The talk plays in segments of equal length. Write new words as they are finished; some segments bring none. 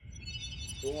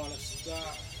Don't wanna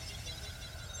stop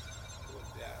with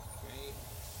that fame.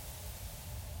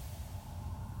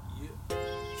 Yeah.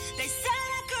 They said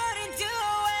I couldn't do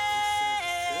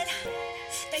it.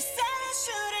 They said I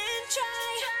shouldn't try.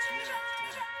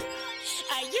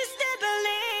 I used to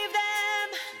believe them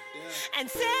and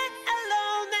sit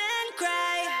alone and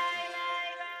cry.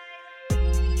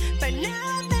 But now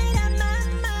I made up my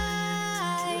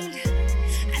mind.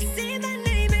 I see my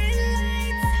name in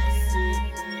lights.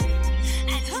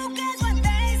 And who cares what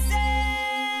they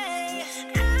say?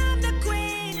 I'm the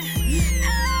queen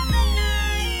of the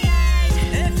night.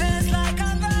 It feels like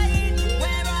I'm right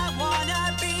where I wanna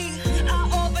be. I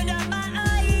opened up my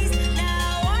eyes,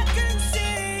 now I can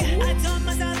see. I taught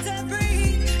myself to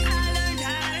breathe. I learned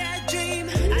how to dream.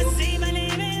 I see my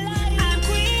name in light. I'm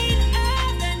queen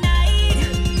of the night.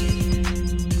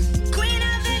 Queen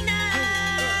of the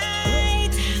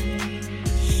night.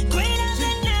 Queen of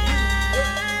the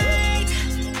night.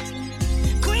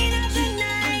 Queen of the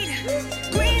night.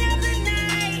 Queen of the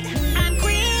night. I'm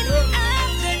queen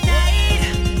of the night.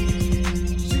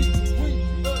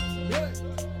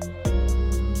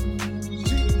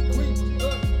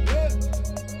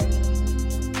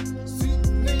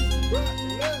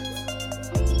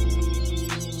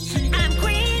 I'm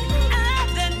queen of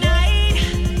the night.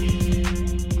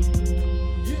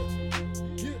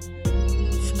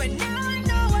 But now I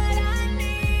know what I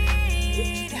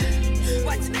need.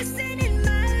 What's missing in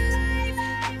my life?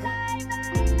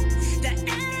 The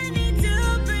air I need to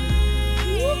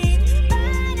breathe.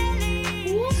 Finally,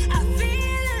 I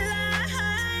feel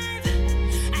alive.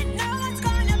 I know it's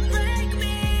gonna break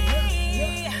me.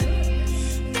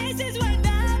 This is worth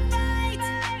the fight.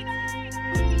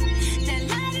 The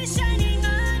light is shining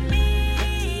on me.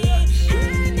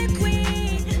 I'm the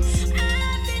queen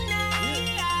of the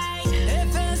night. It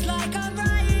feels like I'm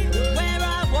right where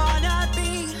I wanna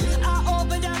be. I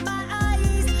opened up my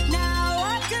eyes, now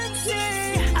I can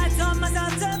see. I taught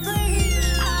myself to breathe.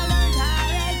 I learned how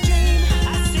to dream.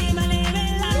 I see my name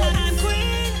in light. I'm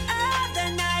queen of the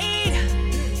night.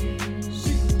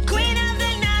 Queen of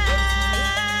the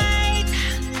night.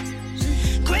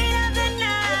 Queen of the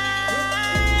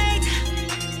night.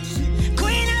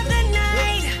 Queen of the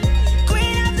night.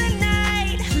 Queen of the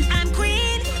night. I'm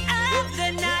queen of the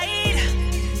night.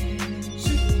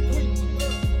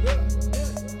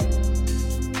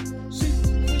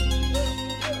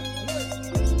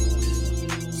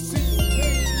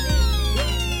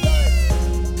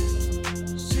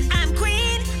 I'm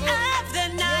queen of the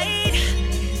night.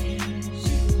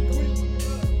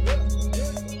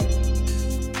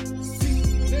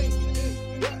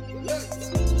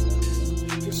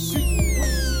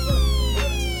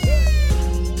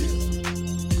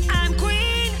 I'm queen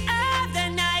of the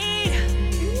night.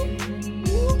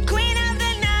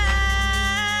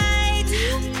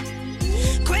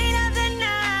 Queen of the night. Queen of the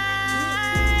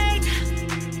night.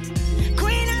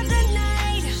 Queen of the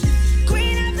night.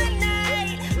 Queen of the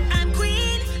night. I'm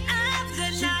queen of the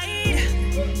night.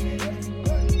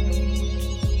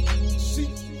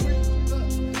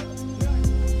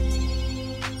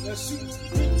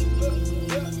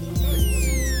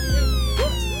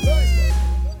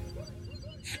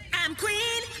 I'm queen